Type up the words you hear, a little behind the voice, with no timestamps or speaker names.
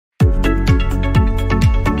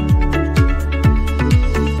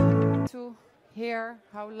hear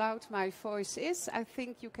how loud my voice is. I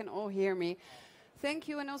think you can all hear me. Thank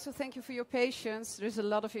you, and also thank you for your patience. There's a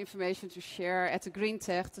lot of information to share at the Green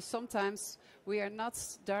Tech, so sometimes we are not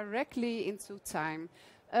directly into time.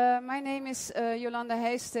 My name is Jolanda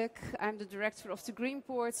Heistek. I'm the director of the Green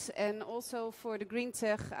Board, and also for the Green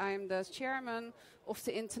Tech, I'm the chairman of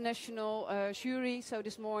the international jury. So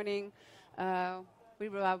this morning, we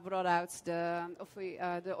brought out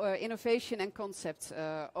the Innovation and Concept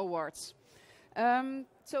Awards.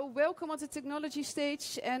 So welcome at the technology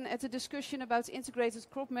stage and at the discussion about integrated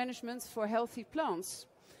crop management for healthy plants.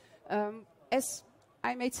 As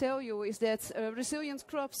I may tell you is that resilient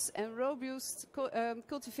crops and robust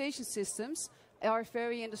cultivation systems are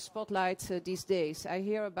very in the spotlight these days. I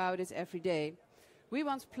hear about it every day. We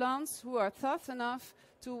want plants who are tough enough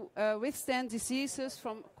to withstand diseases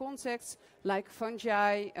from contacts like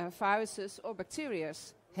fungi, viruses or bacteria,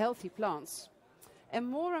 healthy plants. And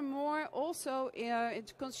more also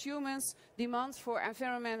consumers demand for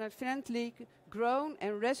environmentally friendly, grown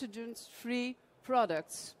and residue-free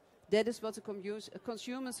products. That is what the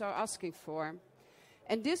consumers are asking for.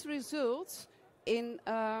 And this results in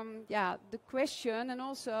the question and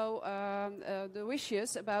also the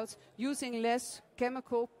wishes about using less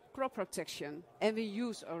chemical crop protection. And we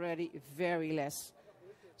use already very less.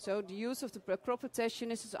 So the use of the crop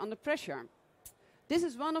protection is under pressure. This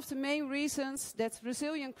is one of the main reasons that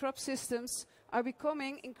resilient crop systems are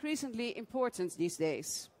becoming increasingly important these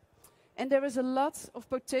days. And there is a lot of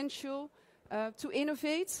potential to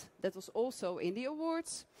innovate, that was also in the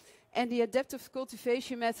awards, and the adaptive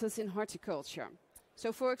cultivation methods in horticulture.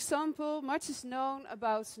 So for example, much is known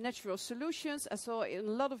about natural solutions. I saw in a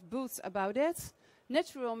lot of booths about that.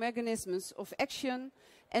 Natural mechanisms of action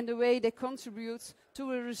and the way they contribute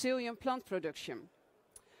to a resilient plant production.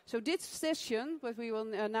 So this session, what we will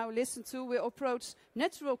now listen to, will approach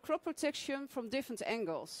natural crop protection from different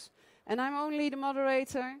angles. And I'm only the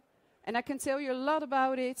moderator, and I can tell you a lot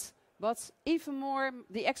about it, but even more,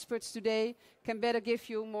 the experts today can better give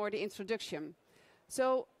you more the introduction.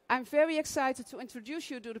 So I'm very excited to introduce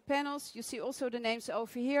you to the panels. You see also the names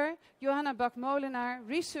over here. Johanna Bac-Molenaar,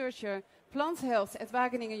 researcher, plant health at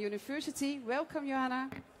Wageningen University. Welcome, Johanna.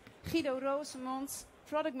 Guido Roozemond,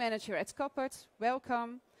 product manager at Koppert.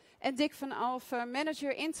 Welcome. And Dick van Alphen,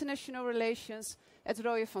 manager international relations at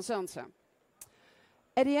Royal Van Zanten.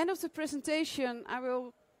 At the end of the presentation, I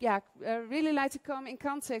will really like to come in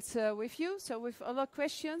contact with you, so with a lot of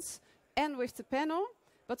questions and with the panel.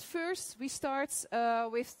 But first, we start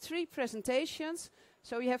with 3 presentations,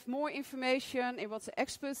 so you have more information in what the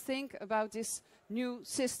experts think about these new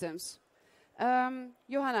systems.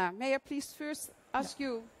 Johanna, may I please first ask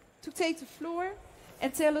you to take the floor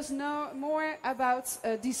and tell us more about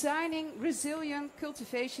designing resilient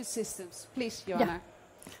cultivation systems. Please, Johanna.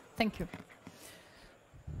 Yeah. Thank you.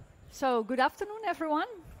 So, good afternoon, everyone.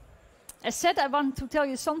 As said, I want to tell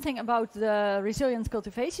you something about the resilient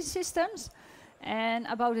cultivation systems and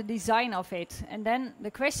about the design of it. And then the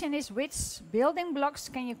question is, which building blocks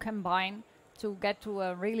can you combine to get to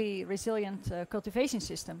a really resilient cultivation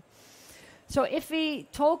system? So if we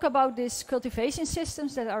talk about these cultivation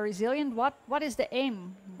systems that are resilient, what is the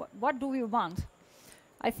aim? What do we want?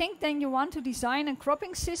 I think then you want to design a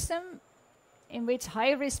cropping system in which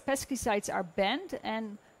high-risk pesticides are banned.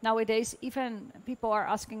 And nowadays, even people are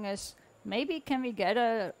asking us, maybe can we get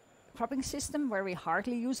a cropping system where we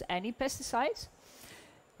hardly use any pesticides?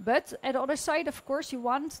 But at the other side, of course, you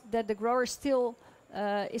want that the grower still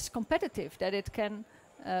is competitive, that it can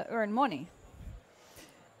earn money.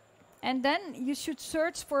 And then you should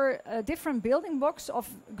search for different building blocks of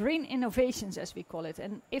green innovations, as we call it.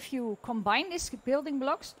 And if you combine these building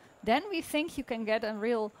blocks, then we think you can get a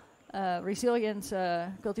real resilient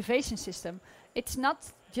cultivation system. It's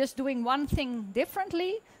not just doing one thing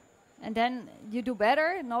differently, and then you do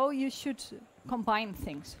better. No, you should combine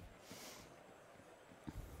things.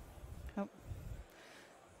 Oh.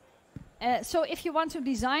 So if you want to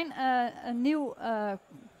design a new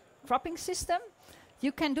cropping system,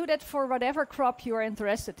 you can do that for whatever crop you are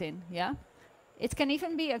interested in, yeah? It can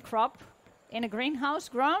even be a crop in a greenhouse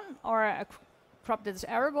grown or a crop that is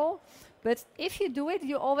arable. But if you do it,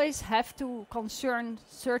 you always have to concern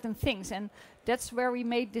certain things. And that's where we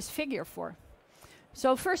made this figure for.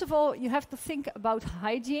 So first of all, you have to think about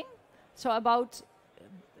hygiene. So about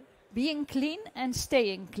being clean and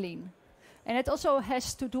staying clean. And it also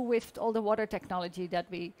has to do with all the water technology that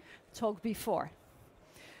we talked before.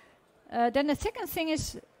 Then the second thing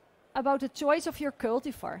is about the choice of your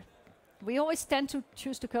cultivar. We always tend to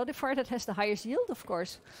choose the cultivar that has the highest yield, of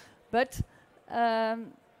course. But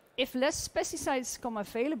if less pesticides come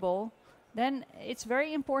available, then it's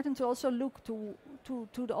very important to also look to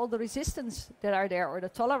all the resistance that are there, or the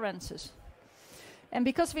tolerances. And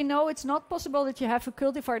because we know it's not possible that you have a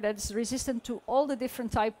cultivar that is resistant to all the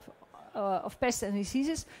different type of pests and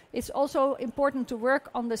diseases, it's also important to work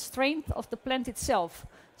on the strength of the plant itself.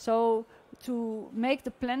 So to make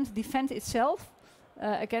the plant defend itself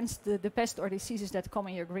against the pest or diseases that come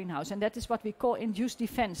in your greenhouse. And that is what we call induced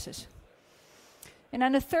defenses. And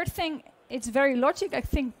then the third thing, it's very logic. I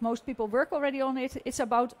think most people work already on it. It's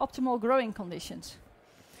about optimal growing conditions.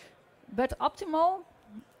 But optimal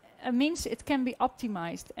means it can be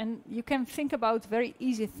optimized. And you can think about very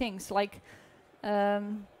easy things like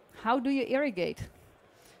how do you irrigate?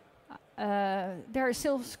 There are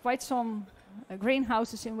still quite some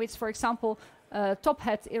greenhouses in which, for example, top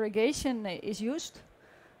head irrigation is used.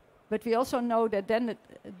 But we also know that then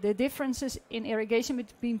the differences in irrigation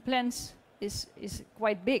between plants is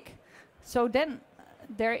quite big. So then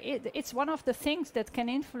it's one of the things that can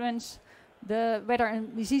influence whether a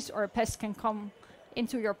disease or a pest can come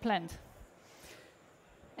into your plant.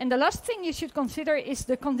 And the last thing you should consider is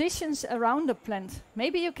the conditions around the plant.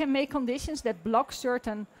 Maybe you can make conditions that block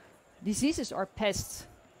certain diseases or pests,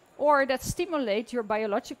 or that stimulate your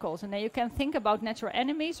biologicals. And then you can think about natural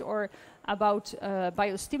enemies or about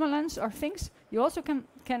biostimulants or things. You also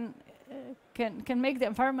can make the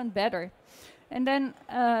environment better. And then,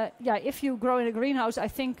 if you grow in a greenhouse, I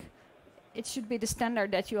think it should be the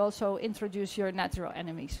standard that you also introduce your natural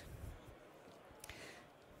enemies.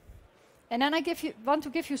 And then I want to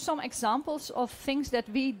give you some examples of things that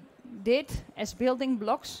we did as building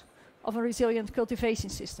blocks of a resilient cultivation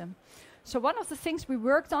system. So one of the things we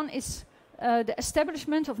worked on is the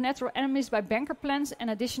establishment of natural enemies by banker plants and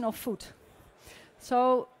additional food.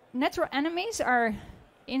 So natural enemies are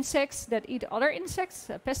insects that eat other insects,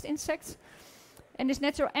 pest insects. And these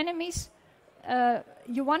natural enemies,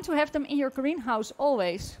 you want to have them in your greenhouse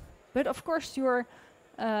always. But of course your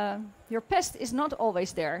pest is not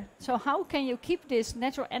always there. So how can you keep this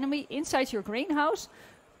natural enemy inside your greenhouse,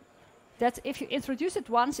 that if you introduce it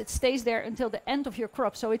once, it stays there until the end of your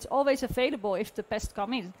crop. So it's always available if the pests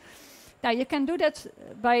come in. Now you can do that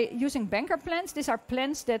by using banker plants. These are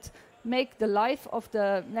plants that make the life of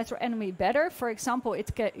the natural enemy better. For example,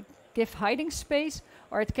 it can give hiding space,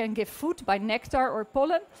 or it can give food by nectar or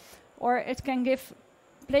pollen, or it can give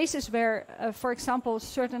places where, for example,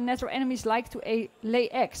 certain natural enemies like to lay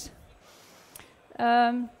eggs.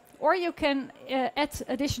 Or you can add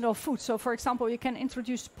additional food. So, for example, you can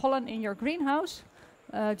introduce pollen in your greenhouse,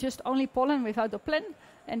 just only pollen without the plant,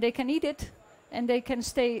 and they can eat it, and they can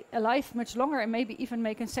stay alive much longer and maybe even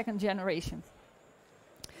make a second generation.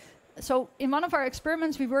 So, in one of our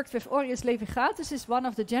experiments, we worked with Orius levigatus, is one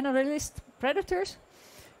of the generalist predators,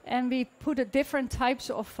 and we put different types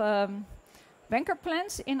of banker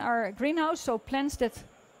plants in our greenhouse, so plants that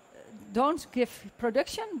don't give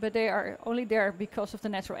production, but they are only there because of the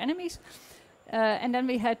natural enemies. And then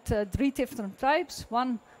we had 3 different types.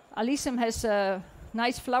 One, Alyssum, has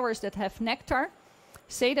nice flowers that have nectar.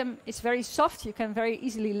 Sedum is very soft, you can very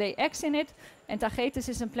easily lay eggs in it. And Tagetes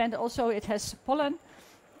is a plant also, it has pollen,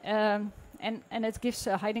 and it gives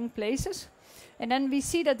hiding places. And then we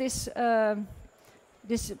see that this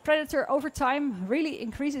predator over time really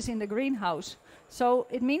increases in the greenhouse. So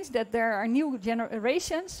it means that there are new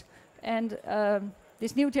generations, and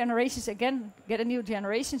these new generations again get a new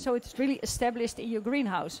generation, so it's really established in your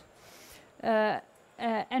greenhouse.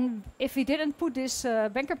 And if we didn't put these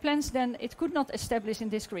banker plants, then it could not establish in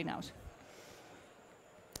this greenhouse.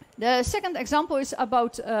 The second example is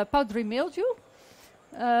about powdery mildew.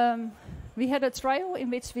 We had a trial in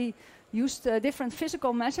which we used different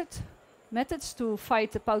physical methods to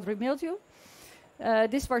fight the powdery mildew.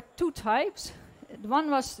 These were 2 types. One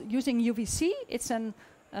was using UVC. It's a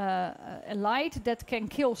light that can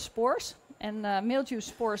kill spores, and mildew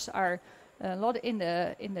spores are a lot in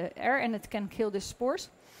the air, and it can kill the spores.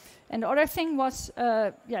 And the other thing was,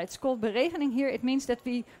 it's called beregening here. It means that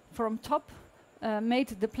we, from top, made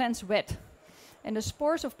the plants wet. And the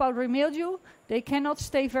spores of powdery mildew, they cannot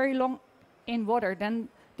stay very long in water. Then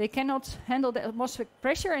they cannot handle the atmospheric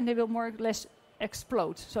pressure, and they will more or less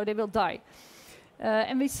explode, so they will die.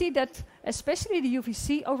 And we see that, especially the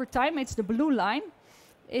UVC, over time, it's the blue line.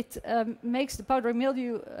 It makes the powdery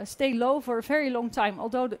mildew stay low for a very long time.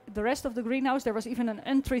 Although the rest of the greenhouse, there was even an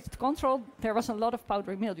untreated control, there was a lot of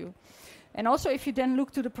powdery mildew. And also, if you then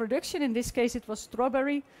look to the production, in this case it was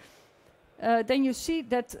strawberry, then you see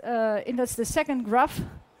that, and that's the second graph,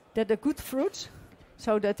 that the good fruits,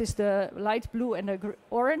 so that is the light blue and the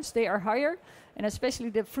orange, they are higher. And especially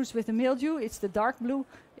the fruits with the mildew, it's the dark blue,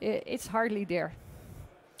 it's hardly there.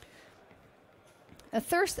 A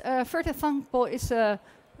third example is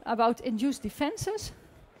about induced defenses.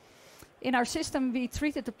 In our system, we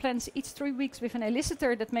treated the plants each 3 weeks with an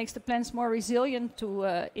elicitor that makes the plants more resilient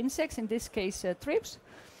to insects, in this case thrips.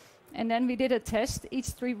 And then we did a test each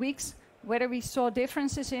 3 weeks whether we saw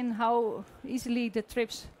differences in how easily the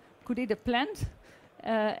thrips could eat a plant.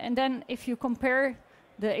 And then if you compare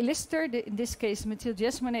the elicitor, in this case methyl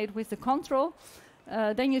jesmonate, with the control,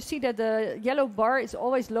 then you see that the yellow bar is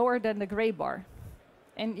always lower than the gray bar.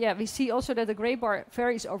 And yeah, we see also that the gray bar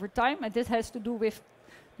varies over time, and this has to do with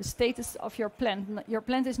the status of your plant. Your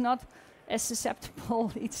plant is not as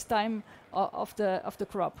susceptible each time of the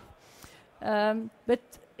crop. But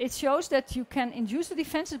it shows that you can induce the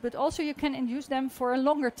defenses, but also you can induce them for a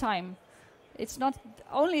longer time. It's not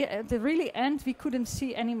only at the really end we couldn't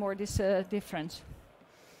see anymore this difference.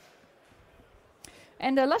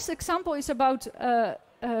 And the last example is about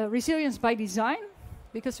resilience by design,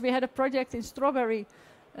 because we had a project in strawberry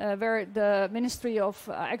where the Ministry of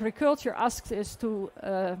Agriculture asked us to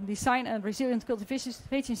design a resilient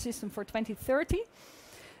cultivation system for 2030.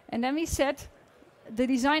 And then we said the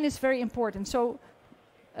design is very important. So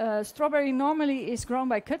strawberry normally is grown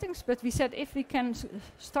by cuttings, but we said if we can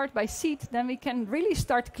start by seed, then we can really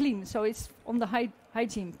start clean. So it's on the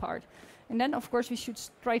hygiene part. And then, of course, we should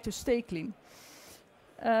try to stay clean.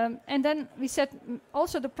 And then we said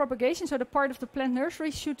also the propagation, so the part of the plant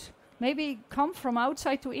nursery should maybe come from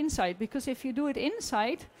outside to inside, because if you do it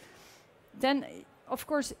inside, then of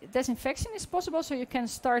course disinfection is possible, so you can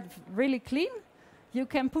start really clean. You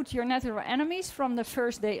can put your natural enemies from the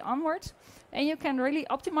first day onwards, and you can really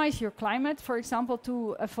optimize your climate, for example,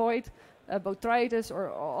 to avoid botrytis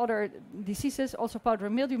or other diseases. Also powdery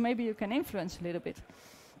mildew, maybe you can influence a little bit.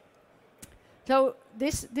 So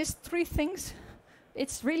these 3 things,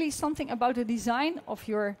 it's really something about the design of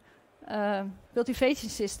your cultivation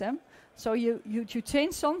system. So you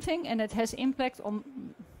change something and it has impact on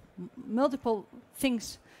multiple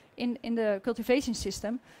things in the cultivation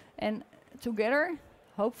system, and together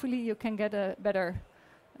hopefully you can get a better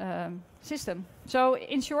system. So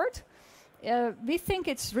in short, we think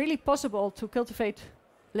it's really possible to cultivate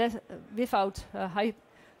without high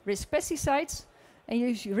risk pesticides, and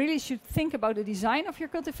you really should think about the design of your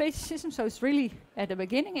cultivation system. So it's really at the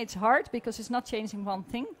beginning it's hard because it's not changing one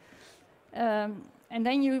thing. And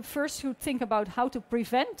then you first should think about how to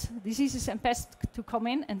prevent diseases and pests to come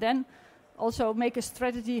in, and then also make a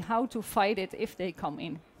strategy how to fight it if they come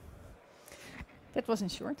in. That was in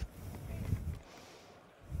short.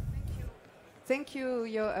 Thank you,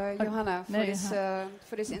 Johanna,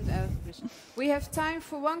 for this introduction. We have time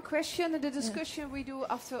for one question in the discussion we do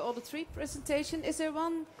after all the 3 presentations. Is there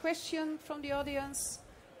one question from the audience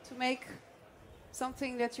to make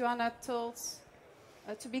something that Johanna told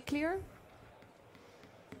to be clear?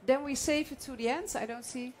 Then we save it to the end. I don't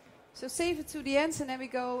see. So save it to the end, and then we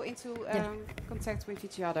go into contact with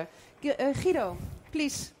each other. Guido,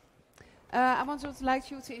 please. I would like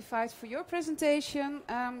you to invite for your presentation.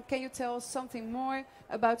 Can you tell us something more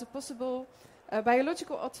about the possible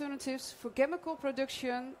biological alternatives for chemical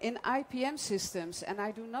production in IPM systems? And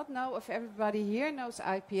I do not know if everybody here knows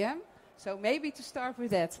IPM, so maybe to start with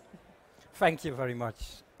that. Thank you very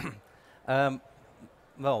much.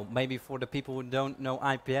 Well, maybe for the people who don't know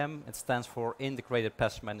IPM, it stands for Integrated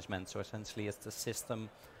Pest Management. So essentially it's the system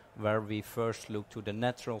where we first look to the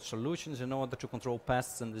natural solutions in order to control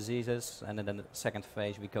pests and diseases, and then in the second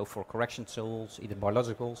phase we go for correction tools, either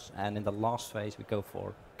biologicals, and in the last phase we go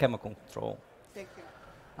for chemical control. Thank you.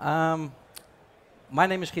 My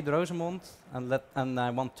name is Guido Roozemond, and I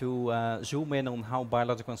want to zoom in on how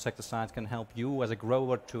biological insecticides can help you as a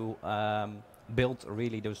grower to build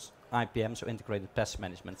really those IPMs, so integrated pest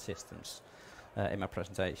management systems, in my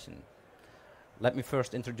presentation. Let me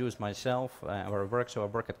first introduce myself, where I work. So I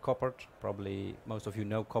work at Koppert. Probably most of you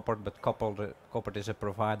know Koppert, but Koppert is a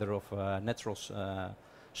provider of natural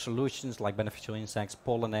solutions like beneficial insects,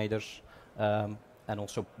 pollinators, and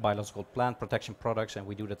also biological plant protection products, and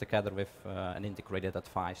we do that together with an integrated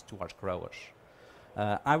advice towards growers.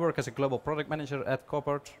 I work as a global product manager at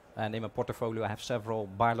Koppert, and in my portfolio I have several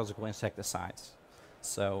biological insecticides.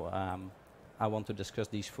 So I want to discuss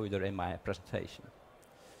these further in my presentation.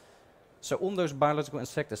 So on those biological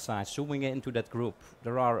insecticides, zooming into that group,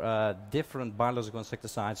 there are different biological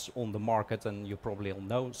insecticides on the market, and you probably all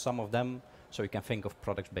know some of them. So you can think of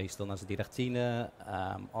products based on azadirachtin,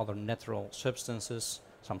 other natural substances,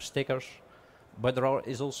 some stickers. But there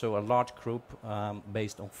is also a large group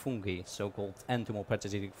based on fungi, so-called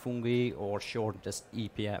entomoparasitic fungi, or shortened as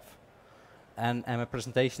EPF. And in my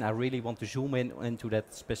presentation, I really want to zoom in into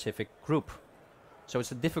that specific group. So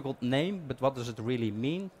it's a difficult name, but what does it really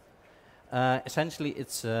mean? Essentially,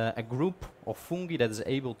 it's a group of fungi that is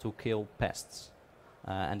able to kill pests.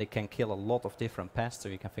 And they can kill a lot of different pests. So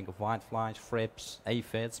you can think of whiteflies, thrips,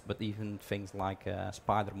 aphids, but even things like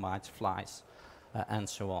spider mites, flies, and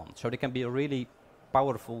so on. So they can be a really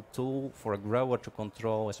powerful tool for a grower to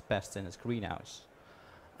control his pests in his greenhouse.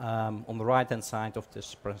 On the right-hand side of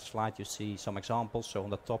this slide, you see some examples. So on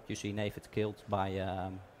the top, you see an aphid killed by,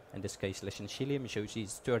 in this case, Lichenichilium. So you see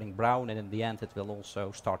it's turning brown, and in the end, it will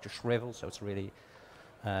also start to shrivel. So it's really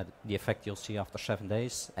the effect you'll see after 7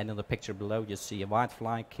 days. And in the picture below, you see a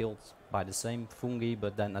whitefly killed by the same fungi,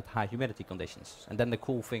 but then at high humidity conditions. And then the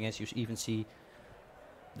cool thing is you even see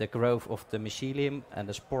the growth of the mycelium and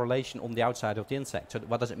the sporulation on the outside of the insect. So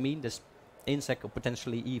what does it mean? This insect could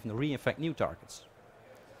potentially even reinfect new targets.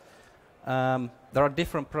 There are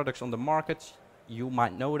different products on the market. You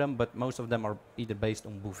might know them, but most of them are either based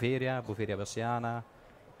on Bouveria bassiana,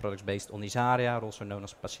 products based on Isaria, also known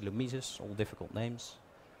as Bacillomyces, all difficult names.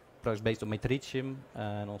 Products based on Metricium,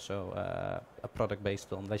 and also a product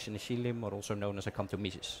based on Lichenichilium, or also known as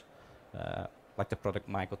Acanthomices. Like the product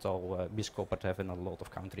Mycotal Biscopert have in a lot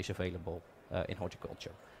of countries available in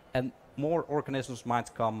horticulture. And more organisms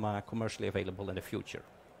might come commercially available in the future.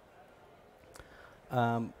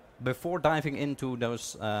 Before diving into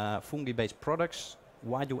those fungi-based products,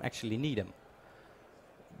 why do we actually need them?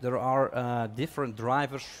 There are different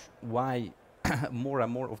drivers why more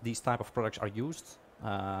and more of these type of products are used,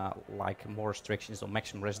 like more restrictions on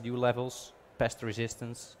maximum residue levels, pest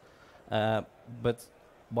resistance. But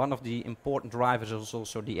one of the important drivers is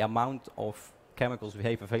also the amount of chemicals we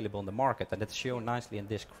have available on the market, and that's shown nicely in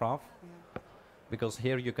this graph. Yeah. Because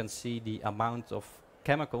here you can see the amount of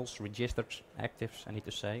chemicals, registered actives, I need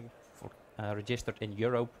to say, registered in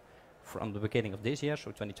Europe from the beginning of this year, so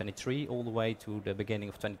 2023, all the way to the beginning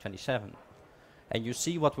of 2027. And you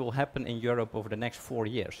see what will happen in Europe over the next 4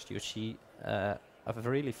 years. You see a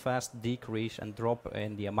really fast decrease and drop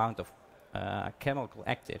in the amount of chemical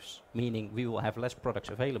actives, meaning we will have less products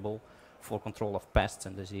available for control of pests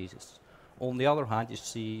and diseases. On the other hand, you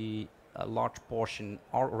see a large portion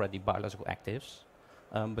are already biological actives,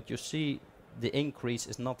 but you see the increase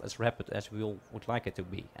is not as rapid as we all would like it to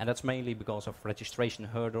be. And that's mainly because of registration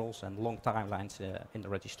hurdles and long timelines in the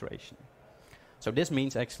registration. So this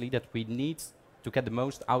means actually that we need to get the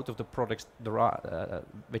most out of the products there are,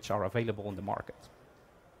 which are available on the market.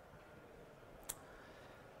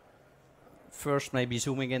 First, maybe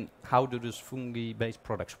zooming in, how do these fungi-based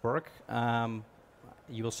products work?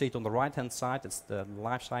 You will see it on the right-hand side. It's the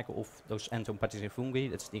life cycle of those entomopathogenic fungi.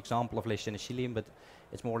 It's the example of Lichenichilium, but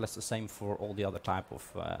it's more or less the same for all the other type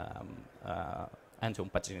of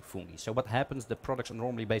entomopathogenic fungi. So what happens, the products are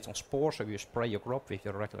normally based on spores, so you spray your crop with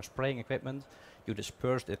your regular spraying equipment, you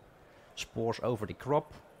disperse the spores over the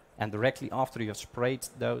crop, and directly after you have sprayed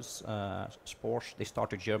those spores, they start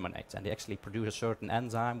to germinate, and they actually produce a certain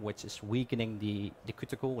enzyme which is weakening the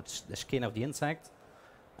cuticle, which is the skin of the insect.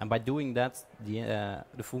 And by doing that,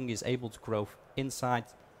 the fungi is able to grow inside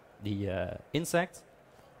the insect,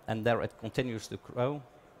 and there it continues to grow.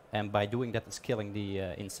 And by doing that, it's killing the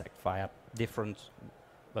insect via different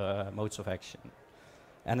modes of action.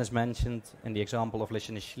 And as mentioned in the example of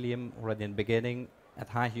Lichenichilium already in the beginning, at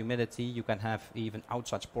high humidity, you can have even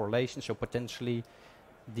outside sporulation, so potentially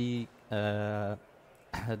this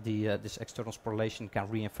external sporulation can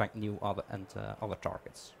reinfect new other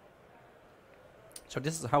targets. So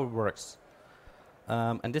this is how it works.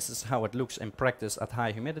 And this is how it looks in practice at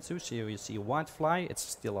high humidity. So you see a whitefly, it's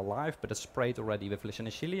still alive, but it's sprayed already with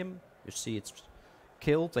Lichenichilium. You see it's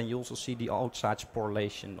killed, and you also see the outside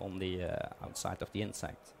sporulation on the outside of the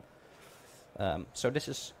insect. So this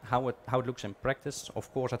is how it looks in practice.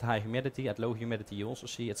 Of course, at high humidity, at low humidity, you also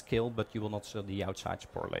see it's killed, but you will not see the outside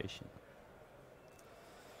sporulation.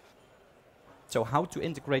 So how to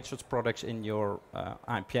integrate such products in your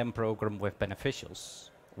IPM program with beneficials?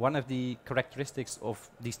 One of the characteristics of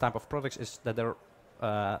these type of products is that they're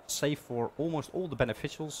safe for almost all the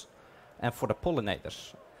beneficials and for the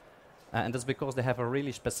pollinators. And that's because they have a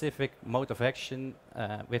really specific mode of action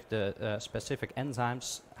with the specific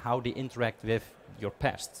enzymes, how they interact with your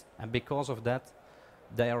pest. And because of that,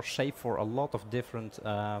 they are safe for a lot of different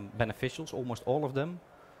beneficials, almost all of them.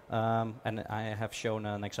 And I have shown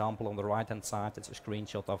an example on the right-hand side. It's a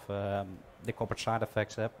screenshot of the corporate side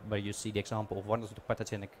effects app, where you see the example of one of the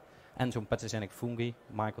entomopathogenic fungi,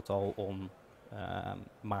 Mycotal on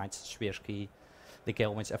mites, Swirski, the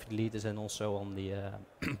Gelmins Aphiolitis, and also on the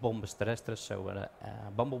Bombus terrestris, so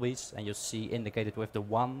bumblebees. And you see indicated with the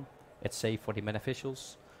 1, it's safe for the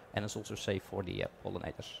beneficials, and it's also safe for the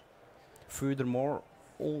pollinators. Furthermore,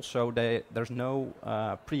 also there's no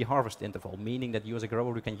pre-harvest interval, meaning that you as a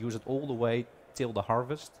grower you can use it all the way till the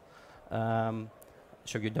harvest.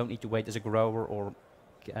 So you don't need to wait as a grower or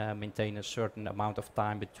maintain a certain amount of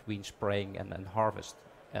time between spraying and harvest,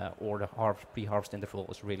 or the pre-harvest interval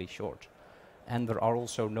is really short. And there are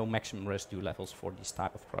also no maximum residue levels for these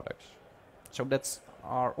type of products. So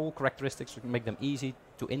are all characteristics that make them easy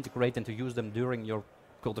to integrate and to use them during your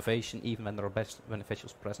cultivation, even when there are best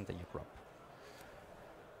beneficials present in your crop.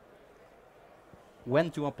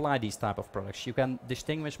 When to apply these type of products, you can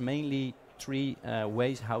distinguish mainly three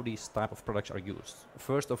ways how these type of products are used.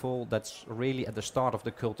 First of all, that's really at the start of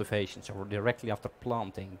the cultivation, so directly after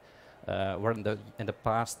planting, where in the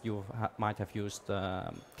past you might have used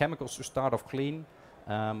chemicals to start off clean.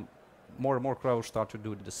 More and more growers start to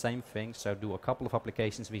do the same thing, so do a couple of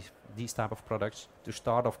applications with these type of products to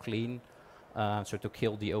start off clean, so to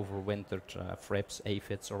kill the overwintered thrips,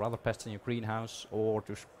 aphids or other pests in your greenhouse, or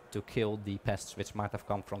to kill the pests which might have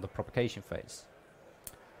come from the propagation phase.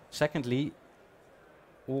 Secondly,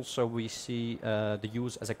 also we see the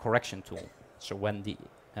use as a correction tool. So when the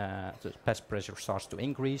pest pressure starts to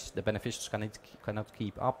increase, the beneficiaries cannot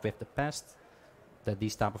keep up with the pest, that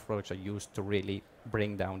these type of products are used to really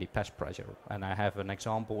bring down the pest pressure. And I have an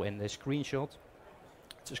example in this screenshot.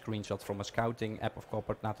 It's a screenshot from a scouting app of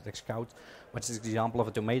Corporate Natotech Scout, which is an example of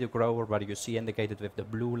a tomato grower where you see indicated with the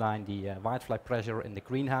blue line the whitefly pressure in the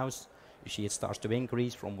greenhouse. You see it starts to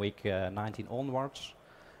increase from week 19 onwards.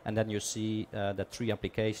 And then you see that 3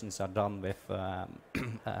 applications are done with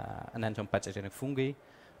an entomopathogenic fungi,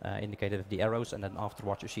 indicated with the arrows, and then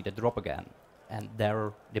afterwards you see the drop again. And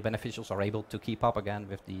there the beneficials are able to keep up again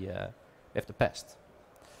with the pest.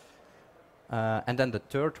 And then the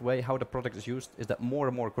third way how the product is used is that more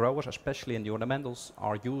and more growers, especially in the ornamentals,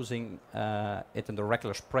 are using it in the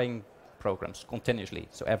regular spraying programs continuously.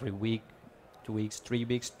 So every week, 2 weeks, 3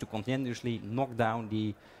 weeks, to continuously knock down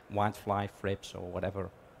the whitefly, thrips, or whatever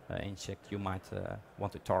insect you might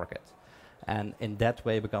want to target. And in that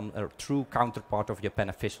way become a true counterpart of your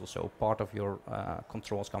beneficial. So part of your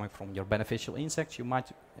controls coming from your beneficial insects you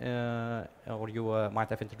might might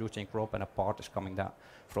have introduced in crop, and a part is coming down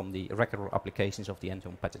from the regular applications of the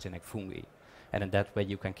entomopathogenic fungi. And in that way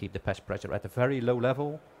you can keep the pest pressure at a very low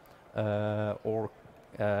level, or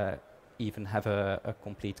even have a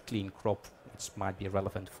complete clean crop, which might be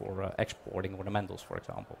relevant for exporting ornamentals, for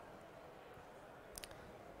example.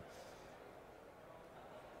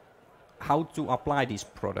 How to apply these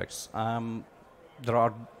products? There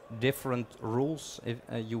are different rules if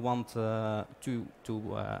you want to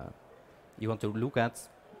look at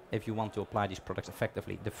if you want to apply these products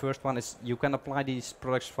effectively. The first one is you can apply these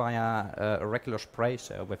products via a regular spray,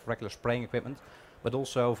 so with regular spraying equipment, but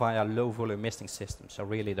also via low volume misting systems. So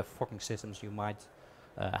really the fogging systems you might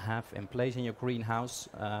have in place in your greenhouse.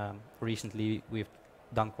 Recently we've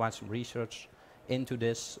done quite some research into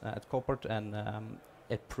this at Corporate, and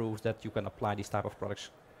it proves that you can apply these type of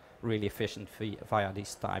products really efficient via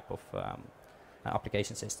these type of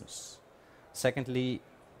application systems. Secondly,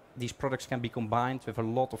 these products can be combined with a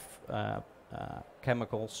lot of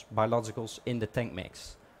chemicals, biologicals in the tank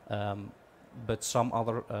mix. But some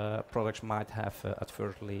other products might have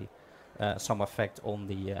adversely some effect on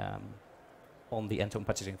the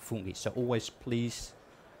entomopathogenic fungi. So always please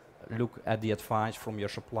look at the advice from your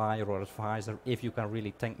supplier or advisor if you can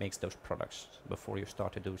really tank mix those products before you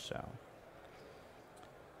start to do so.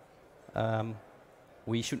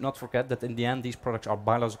 We should not forget that in the end these products are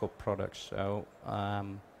biological products, so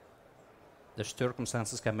the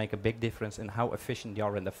circumstances can make a big difference in how efficient they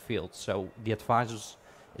are in the field. So the advice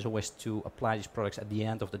is always to apply these products at the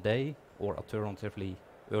end of the day, or alternatively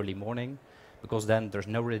early morning, because then there's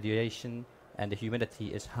no radiation and the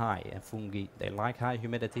humidity is high, and fungi, they like high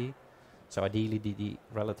humidity. So ideally the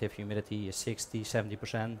relative humidity is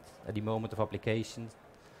 60-70% at the moment of application,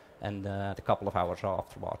 and a couple of hours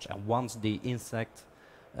afterwards. And once the insect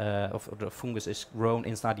of the fungus is grown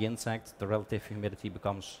inside the insect, the relative humidity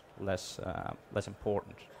becomes less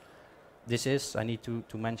important. This is, I need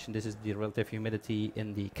to mention, this is the relative humidity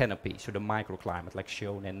in the canopy, so the microclimate, like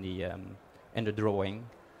shown in the drawing.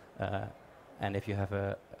 And if you have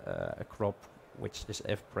a crop which is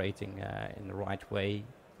evaporating in the right way,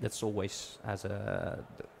 that's always has the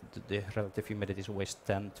relative humidity is always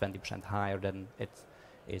 10-20% higher than it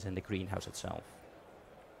is in the greenhouse itself.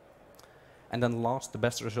 And then last, the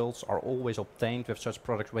best results are always obtained with such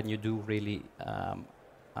products when you do really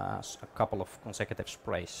a couple of consecutive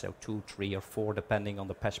sprays, so 2, 3 or 4 depending on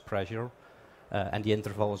the pest pressure. And the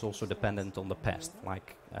interval is also dependent on the pest.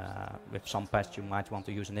 Like with some pests you might want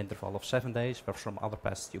to use an interval of 7 days, with some other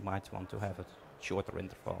pests you might want to have a shorter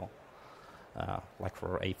interval. like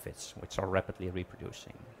for aphids, which are rapidly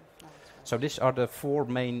reproducing. So these are the four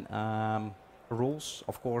main rules.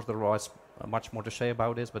 Of course, there was much more to say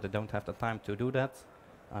about this, but I don't have the time to do that.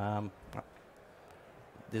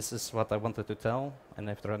 This is what I wanted to tell, and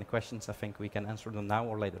if there are any questions, I think we can answer them now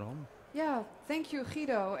or later on. Yeah, thank you,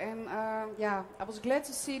 Guido. And yeah, I was glad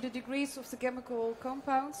to see the degrees of the chemical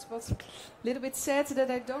compounds, but a little bit sad that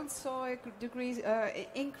I don't saw a degree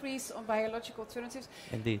increase on biological alternatives.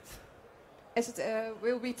 Indeed. As it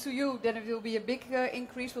will be to you, then it will be a big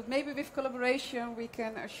increase, but maybe with collaboration we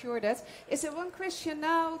can assure that. Is there one question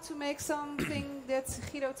now to make something that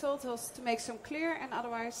Guido told us to make some clear, and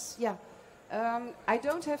otherwise, yeah. I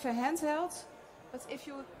don't have a handheld, but if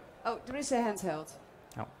you... Oh, there is a handheld.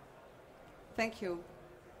 Oh. Thank you.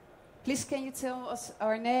 Please, can you tell us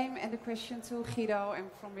our name and the question to Guido,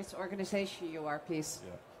 and from which organization you are, please?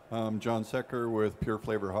 Yeah. I'm John Secker with Pure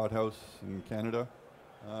Flavor Hot House in Canada.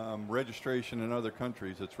 Registration in other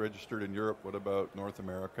countries, it's registered in Europe. What about North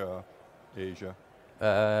America, Asia?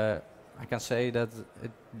 I can say that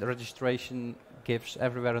the registration gives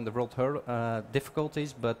everywhere in the world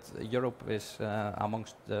difficulties, but Europe is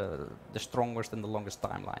amongst the strongest and the longest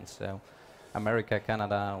timelines. So America,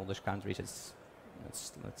 Canada, all those countries,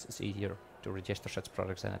 it's easier to register such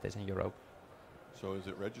products than it is in Europe. So is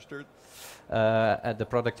it registered? The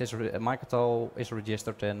product is Mycotol is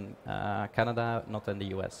registered in Canada, not in the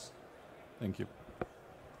US. Thank you.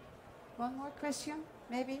 One more question,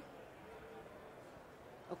 maybe?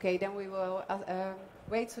 Okay, then we will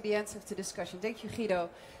wait to the end of the discussion. Thank you, Guido.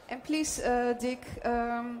 And please, Dick,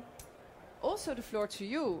 also the floor to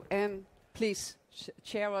you. And please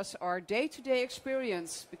share us our day-to-day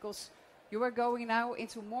experience, because you are going now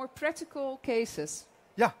into more practical cases.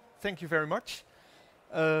 Yeah, thank you very much.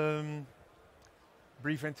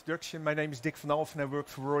 Brief introduction. My name is Dick van Alphen. I work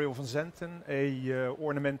for Royal Van Zanten, a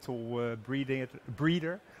ornamental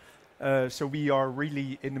breeder. So we are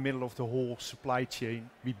really in the middle of the whole supply chain.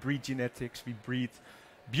 We breed genetics, we breed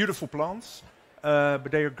beautiful plants,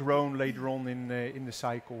 but they are grown later on in the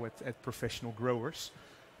cycle at professional growers.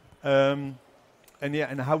 And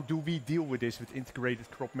how do we deal with this with integrated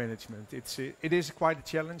crop management? It is quite a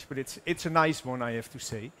challenge, but it's a nice one, I have to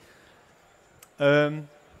say.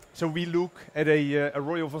 So we look at a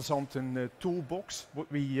Royal Van Zanten toolbox.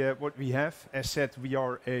 What we have, as said, we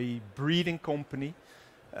are a breeding company.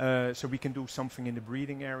 So we can do something in the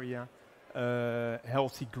breeding area,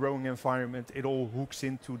 healthy growing environment. It all hooks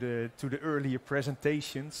into the earlier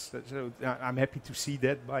presentations. So I'm happy to see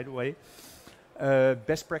that, by the way.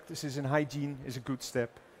 Best practices in hygiene is a good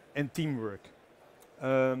step, and teamwork.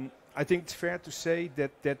 I think it's fair to say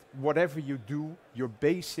that whatever you do, your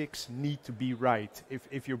basics need to be right.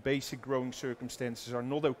 If your basic growing circumstances are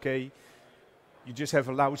not okay, you just have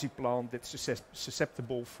a lousy plant that's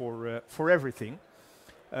susceptible for everything.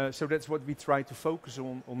 So that's what we try to focus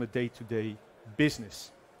on a day-to-day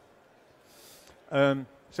business.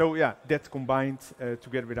 So yeah, that combined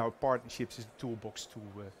together with our partnerships is the toolbox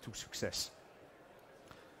to success.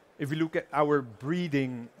 If we look at our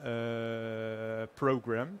breeding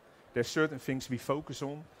program, there's certain things we focus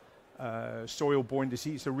on. Soil-borne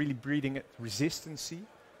disease, so really breeding at resistancy.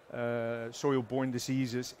 Soil-borne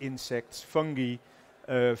diseases, insects, fungi,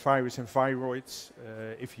 virus and viroids.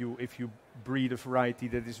 If you breed a variety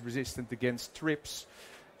that is resistant against thrips,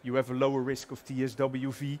 you have a lower risk of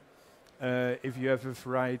TSWV. If you have a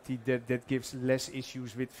variety that gives less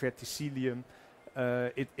issues with verticillium,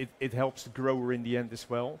 it helps the grower in the end as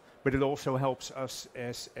well. But it also helps us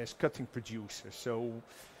as cutting producers. So,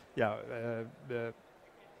 yeah,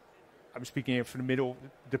 I'm speaking here from the middle,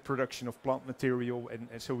 the production of plant material, and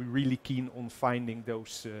so we're really keen on finding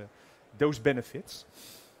those benefits.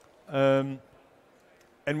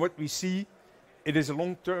 And what we see, it is a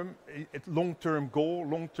long-term goal,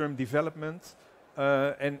 long-term development.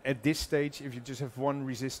 And at this stage, if you just have one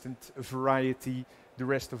resistant variety, the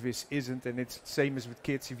rest of it isn't. And it's the same as with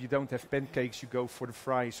kids. If you don't have pancakes, you go for the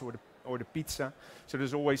fries or the pizza. So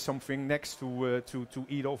there's always something next to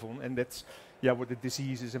eat off on. And that's what the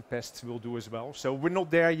diseases and pests will do as well. So we're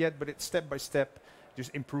not there yet, but it's step by step,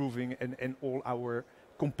 just improving, and all our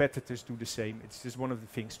competitors do the same. It's just one of the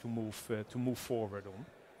things to move forward on.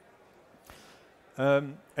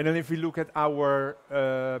 And then if we look at our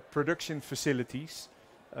production facilities,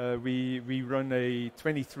 we run a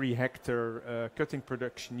 23-hectare cutting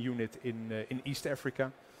production unit in East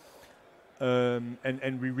Africa.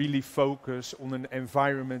 And we really focus on an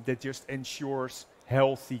environment that just ensures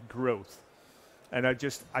healthy growth. And I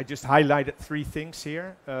just highlighted 3 things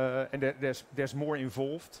here, and there's more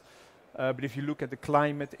involved. But if you look at the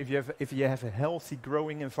climate, if you have a healthy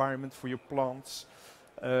growing environment for your plants,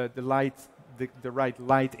 the light the right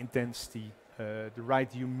light intensity, the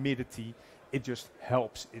right humidity, it just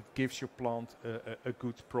helps. It gives your plant a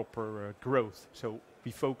good, proper growth. So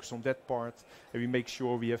we focus on that part, and we make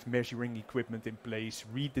sure we have measuring equipment in place,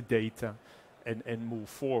 read the data, and move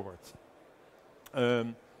forward.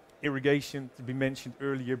 Irrigation, to be mentioned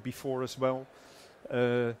earlier before as well.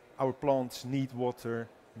 Our plants need water,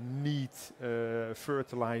 need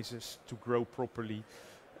fertilizers to grow properly,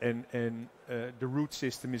 and the root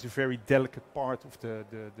system is a very delicate part of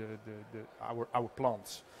our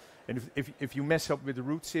plants. And if you mess up with the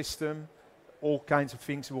root system, all kinds of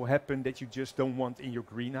things will happen that you just don't want in your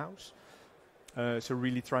greenhouse. So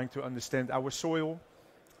really trying to understand our soil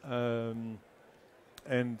and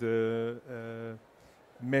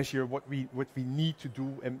measure what we need to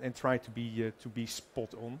do and try to be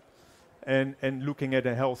spot on. And looking at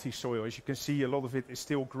a healthy soil, as you can see, a lot of it is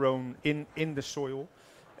still grown in the soil,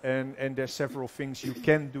 and there's several things you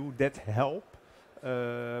can do that help.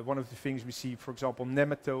 One of the things we see, for example,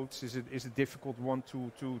 nematodes is a difficult one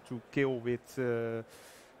to kill with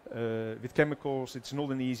chemicals. It's not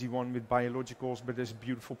an easy one with biologicals, but there's a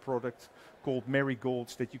beautiful product called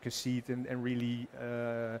marigolds that you can see it and really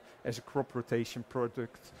as a crop rotation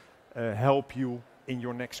product help you in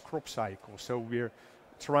your next crop cycle. So we're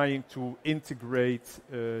trying to integrate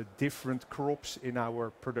different crops in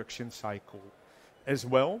our production cycle as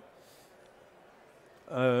well.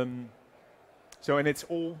 And it's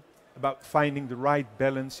all about finding the right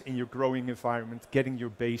balance in your growing environment, getting your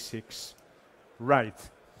basics right.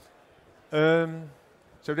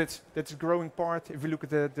 So that's the growing part. If we look at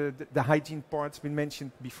the hygiene part, it's been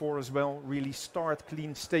mentioned before as well. Really start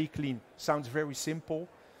clean, stay clean. Sounds very simple.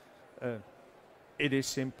 It is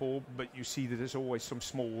simple, but you see that there's always some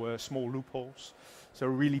small loopholes. So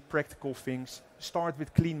really practical things. Start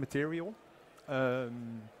with clean material.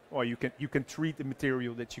 Or you can treat the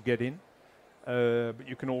material that you get in. But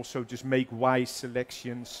you can also just make wise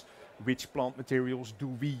selections. Which plant materials do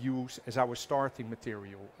we use as our starting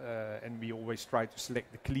material? And we always try to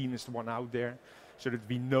select the cleanest one out there so that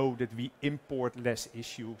we know that we import less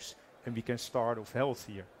issues and we can start off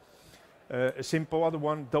healthier. A simple other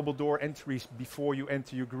one, double door entries before you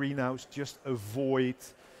enter your greenhouse. Just avoid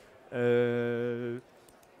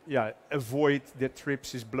that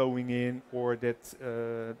trips is blowing in or that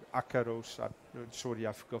ácaros, sorry,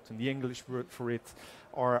 I've forgotten the English word for it,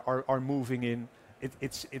 are moving in.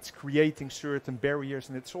 It's creating certain barriers,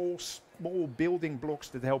 and it's all small building blocks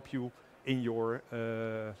that help you in your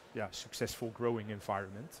successful growing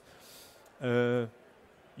environment.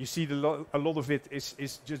 You see a lot of it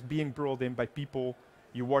is just being brought in by people.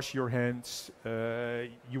 You wash your hands,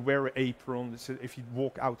 you wear an apron. So if you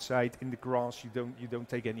walk outside in the grass, you don't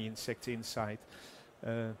take any insects inside.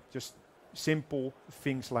 Just simple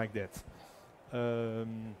things like that. So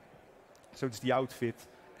it's the outfit,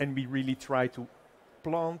 and we really try to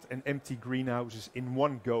plant and empty greenhouses in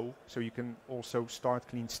one go, so you can also start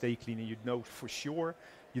clean, stay clean, and you know for sure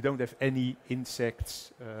you don't have any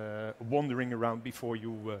insects wandering around before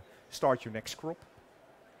you start your next crop.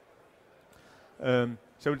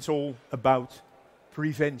 So it's all about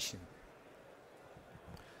prevention.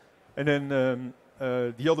 And then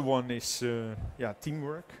the other one is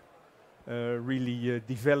teamwork. Really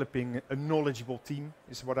developing a knowledgeable team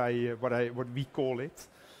is what we call it.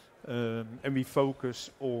 And we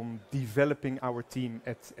focus on developing our team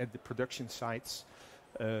at the production sites.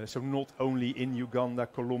 So not only in Uganda,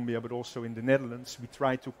 Colombia, but also in the Netherlands. We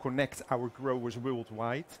try to connect our growers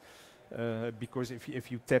worldwide. Because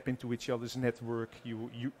if you tap into each other's network,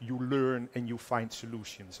 you learn and you find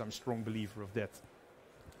solutions. I'm a strong believer of that.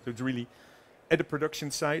 So it's really at the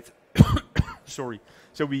production site. Sorry.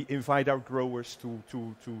 So we invite our growers to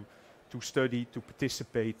study, to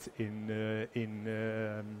participate in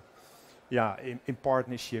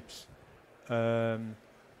partnerships.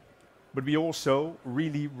 But we also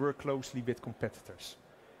really work closely with competitors.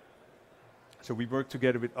 So we work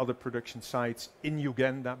together with other production sites in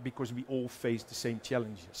Uganda because we all face the same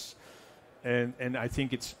challenges. And I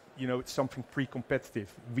think it's something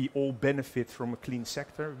pre-competitive. We all benefit from a clean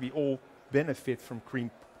sector. We all benefit from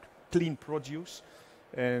clean produce.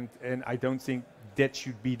 And I don't think that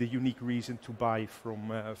should be the unique reason to buy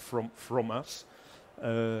from us.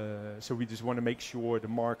 So we just want to make sure the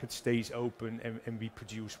market stays open and we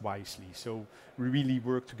produce wisely. So we really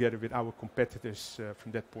work together with our competitors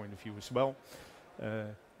from that point of view as well.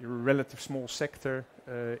 You're a relative small sector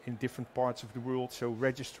in different parts of the world, so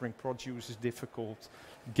registering produce is difficult.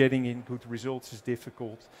 Getting in good results is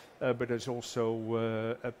difficult. But there's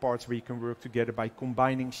also parts where you can work together by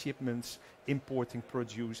combining shipments, importing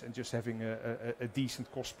produce, and just having a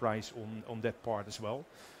decent cost price on that part as well.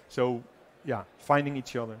 So finding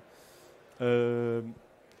each other.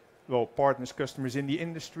 Well, partners, customers in the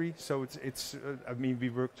industry. So it's I mean, we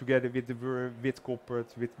work together with the with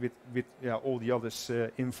corporate, with all the others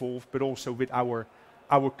involved, but also with our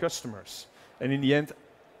customers. And in the end,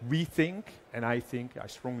 we think, and I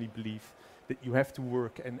strongly believe that you have to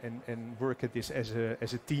work and work at this as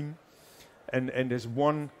a team. And there's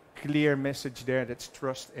one clear message there, that's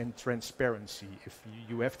trust and transparency. If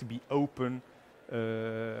you have to be open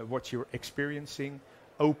what you're experiencing,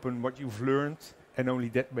 open what you've learned, and only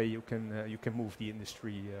that way you can move the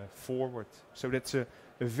industry forward. So that's a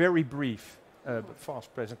very brief but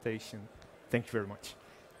fast presentation. Thank you very much.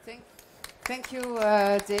 Thank you,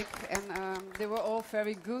 Dick. And they were all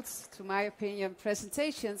very good, to my opinion,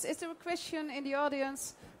 presentations. Is there a question in the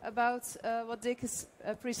audience about what Dick is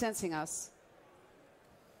presenting us?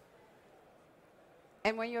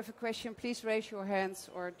 And when you have a question, please raise your hands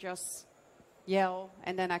or just yell,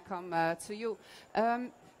 and then I come to you.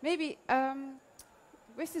 Maybe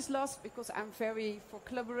with this last, because I'm very for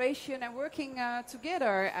collaboration and working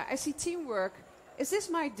together, I see teamwork. Is this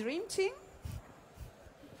my dream team?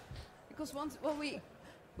 Because when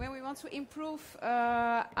we want to improve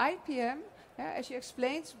IPM, as you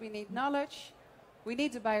explained, we need knowledge, we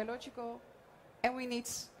need the biological, and we need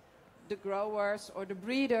the growers or the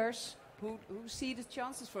breeders who see the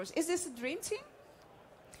chances for us. Is this a dream team?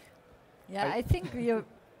 Yeah, I think you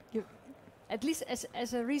at least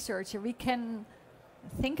as a researcher, we can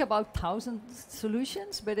think about 1,000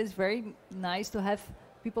 solutions, but it's very nice to have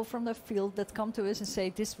people from the field that come to us and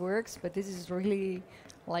say, this works, but this is really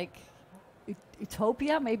like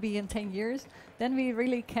utopia, maybe in 10 years. Then we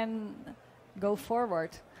really can go forward.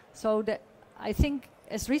 So that I think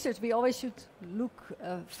as research, we always should look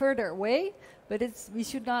further away, but we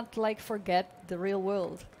should not forget the real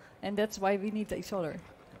world. And that's why we need each other.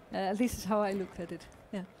 At least is how I looked at it.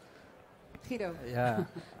 Yeah. Guido. Yeah,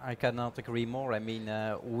 I cannot agree more. I mean,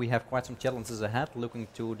 we have quite some challenges ahead, looking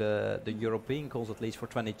to the European goals at least for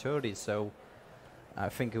 2030. So I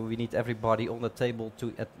think we need everybody on the table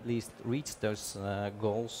to at least reach those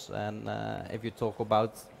goals. And if you talk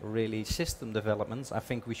about really system developments, I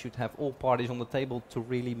think we should have all parties on the table to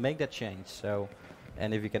really make that change. So,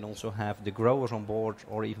 and if we can also have the growers on board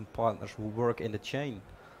or even partners who work in the chain,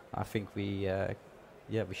 I think we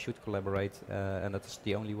should collaborate, and that's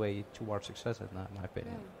the only way towards success, in my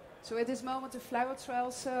opinion. Yeah. So at this moment, the flower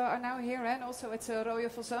trials are now here, and also at Royal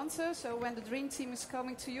Van Zanten. So when the dream team is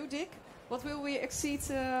coming to you, Dick, what will we exceed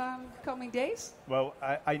coming days? Well,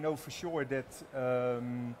 I know for sure that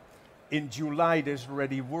in July there's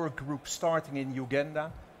already a work group starting in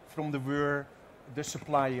Uganda from the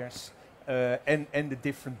suppliers and the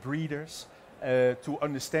different breeders to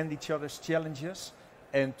understand each other's challenges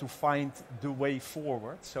and to find the way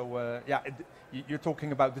forward. So you're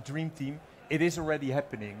talking about the dream team. It is already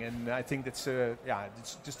happening, and I think that's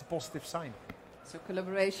it's just a positive sign. So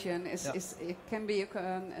collaboration it can be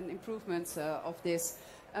an improvement of this.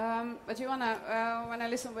 But Johanna, when I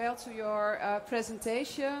listen well to your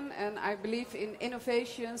presentation, and I believe in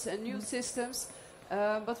innovations and new systems,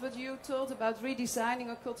 but what you told about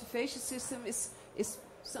redesigning a cultivation system is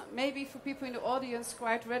maybe for people in the audience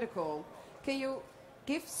quite radical. Can you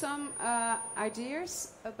give some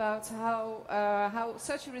ideas about how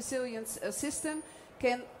such a resilient system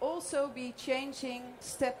can also be changing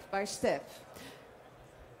step by step?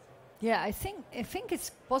 Yeah, I think it's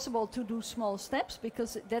possible to do small steps,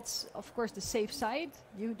 because that's of course the safe side.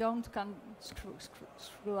 You don't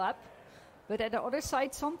screw up. But at the other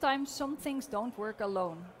side, sometimes some things don't work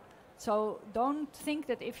alone. So don't think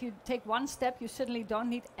that if you take one step, you suddenly don't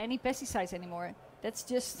need any pesticides anymore. That's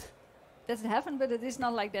heaven, but it is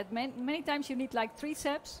not like that. Many times you need 3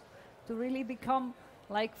 steps to really become,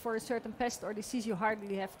 for a certain pest or disease, you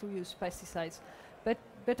hardly have to use pesticides.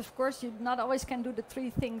 But of course, you not always can do the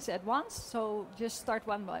 3 things at once. So just start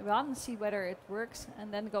one by one, see whether it works,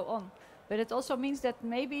 and then go on. But it also means that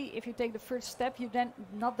maybe if you take the first step, you then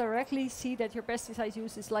not directly see that your pesticide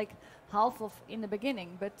use is half of in the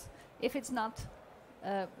beginning. But if it's not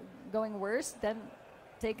going worse, then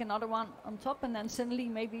take another one on top, and then suddenly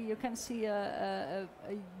maybe you can see a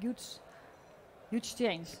huge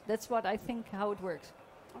change. That's what I think how it works.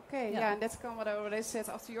 Okay, and that's kind of what I already said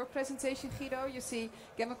after your presentation, Guido. You see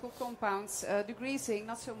chemical compounds degreasing,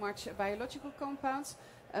 not so much biological compounds.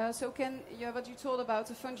 So what you told about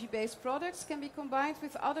the fungi-based products can be combined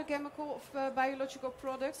with other chemical biological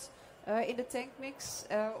products in the tank mix,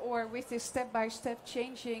 or with this step-by-step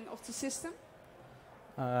changing of the system?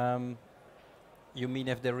 You mean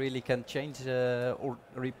if they really can change or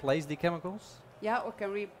replace the chemicals? yeah, or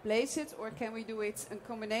can we replace it, or can we do it in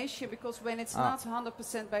combination? Because when it's not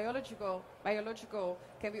 100% biological,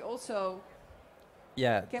 can we also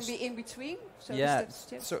can be in between? So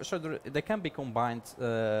they can be combined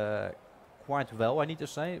quite well, I need to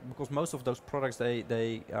say, because most of those products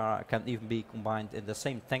they can even be combined in the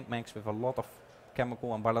same tank mix with a lot of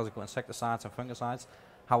chemical and biological insecticides and fungicides.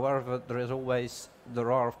 However,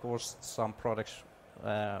 there are of course some products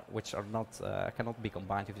which are not cannot be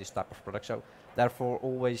combined with this type of product. So therefore,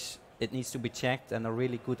 always it needs to be checked, and a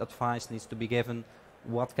really good advice needs to be given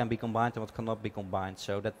what can be combined and what cannot be combined.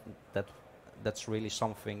 So that's really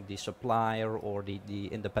something the supplier or the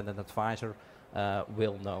independent advisor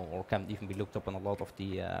will know, or can even be looked up on a lot of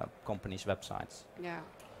the companies' websites. Yeah.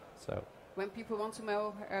 So when people want to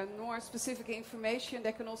know more specific information,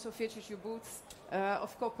 they can also visit your booth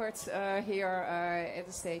of Koppert here at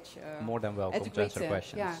the stage. More than welcome to answer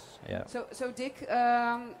questions. Yeah. So Dick,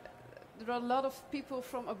 there are a lot of people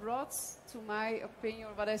from abroad, to my opinion,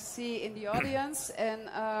 what I see in the audience, and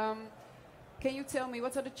can you tell me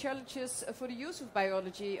what are the challenges for the use of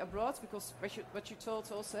biology abroad? Because what you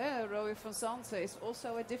told also, Royal Van Zanten is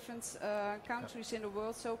also at different countries in the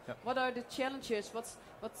world. So what are the challenges? What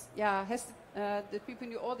has the people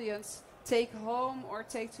in the audience take home or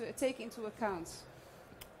take into account?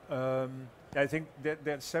 I think that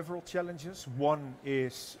there are several challenges. One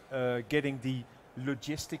is getting the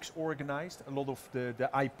logistics organized. A lot of the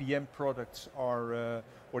IPM products are,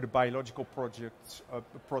 or the biological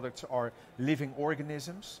products are living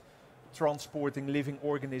organisms. Transporting living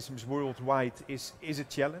organisms worldwide is a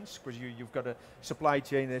challenge, because you've got a supply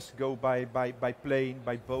chain that has to go by plane,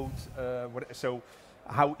 by boat. So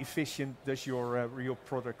how efficient does your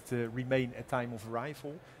product remain at time of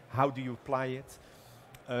arrival? How do you apply it?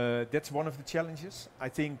 That's one of the challenges. I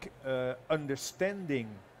think understanding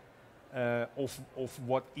of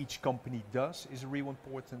what each company does is a real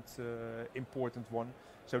important one.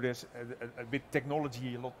 So there's with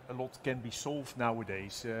technology a lot can be solved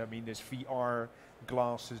nowadays. I mean, there's VR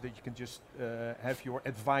glasses that you can just have your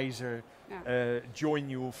advisor join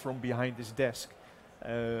you from behind his desk.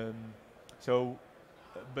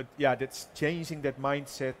 But that's changing that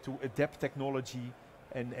mindset to adapt technology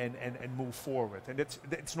and move forward. And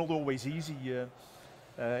that's not always easy.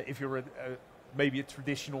 If you're maybe a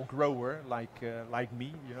traditional grower like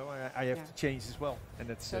me, I have to change as well. And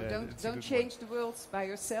that's so don't change the world by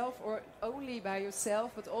yourself, or only by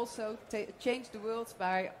yourself, but also change the world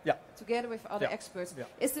by together with other experts. Yeah.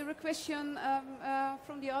 Is there a question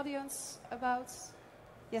from the audience about?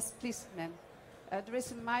 Yes, please, ma'am. There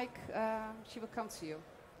is a mic. She will come to you.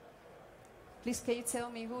 Please, can you tell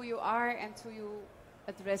me who you are and who you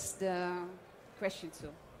address the question to?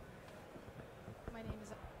 My name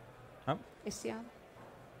is... Is she on?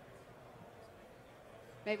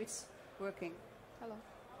 Maybe it's working. Hello.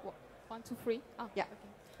 1, 2, 3. Yeah, okay.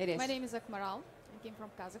 It is. My name is Akmaral. I came from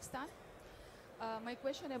Kazakhstan. My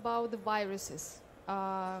question about the viruses.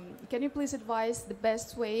 Can you please advise the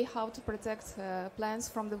best way how to protect plants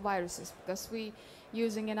from the viruses? Because we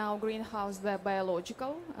using in our greenhouse the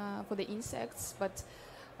biological for the insects, but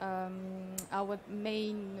our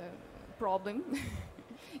main problem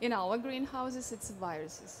in our greenhouses, it's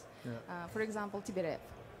viruses. Yeah. For example, Guido,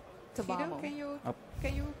 can you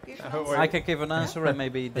give an answer? I can give an answer, and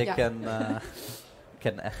maybe they can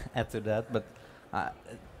add to that. But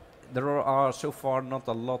there are so far not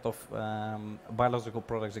a lot of biological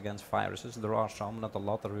products against viruses. There are some, not a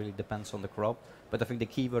lot. It really depends on the crop. But I think the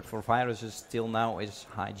keyword for viruses till now is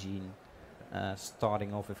hygiene,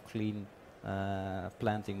 starting off with clean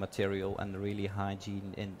planting material and really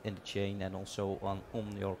hygiene in the chain, and also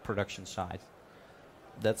on your production side.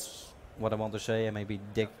 That's what I want to say, and maybe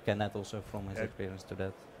Dick can add also from his experience to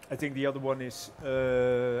that. I think the other one is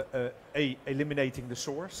eliminating the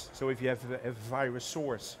source. So if you have a virus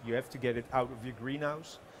source, you have to get it out of your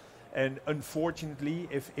greenhouse. And unfortunately,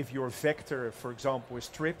 if your vector, for example, is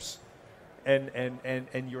thrips,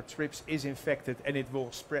 and your thrips is infected and it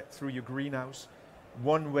will spread through your greenhouse,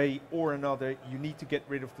 one way or another, you need to get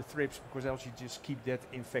rid of the thrips, because else you just keep that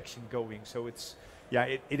infection going. So it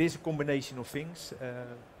is a combination of things.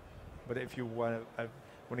 But if you want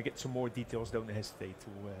to get some more details, don't hesitate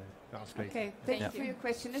to ask later. Okay, thank you for your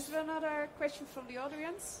question. Is there another question from the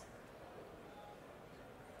audience?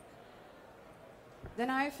 Then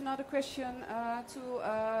I have another question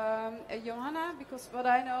to Johanna, because what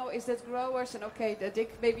I know is that growers, and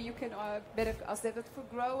Dick, maybe you can better ask that, but for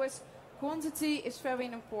growers, quantity is very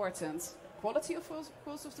important. Quality, of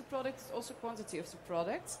course, of the product, is also quantity of the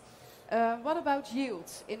product. What about yield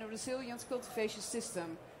in a resilient cultivation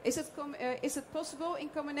system? Is it possible in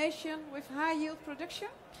combination with high yield production?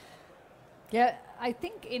 Yeah, I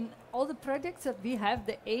think in all the projects that we have,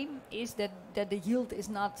 the aim is that the yield is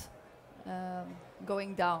not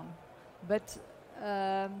going down, but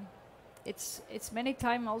it's many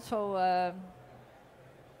time also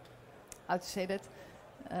how to say that.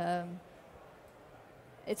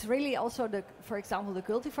 It's really also for example, the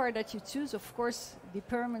cultivar that you choose, of course,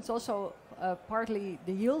 determines also partly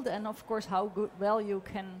the yield, and of course how well you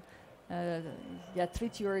can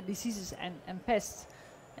treat your diseases and pests.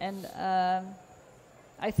 And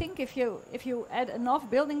I think if you add enough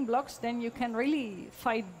building blocks, then you can really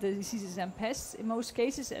fight the diseases and pests in most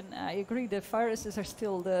cases. And I agree, the viruses are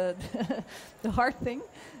still the the hard thing.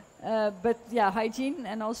 But yeah, hygiene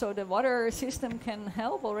and also the water system can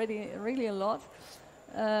help already really a lot.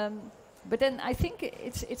 But then I think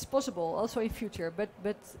it's possible also in future. But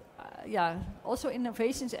yeah, also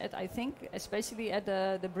innovations I think especially at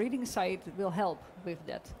the breeding side will help with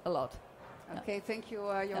that a lot. Okay, thank you,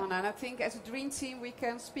 Johanna. And I think as a dream team we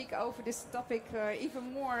can speak over this topic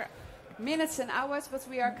even more minutes and hours, but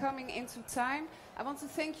we are coming into time. I want to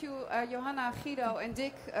thank you, Johanna, Guido and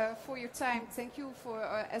Dick, for your time. Thank you for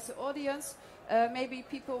as the audience. Maybe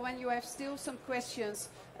people, when you have still some questions,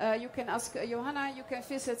 you can ask Johanna. You can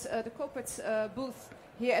visit the corporate booth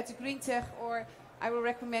here at the Green Tech, or I will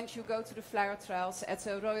recommend you go to the flower trials at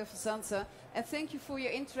Royal Van Zanten. And thank you for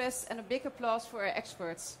your interest, and a big applause for our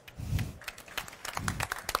experts.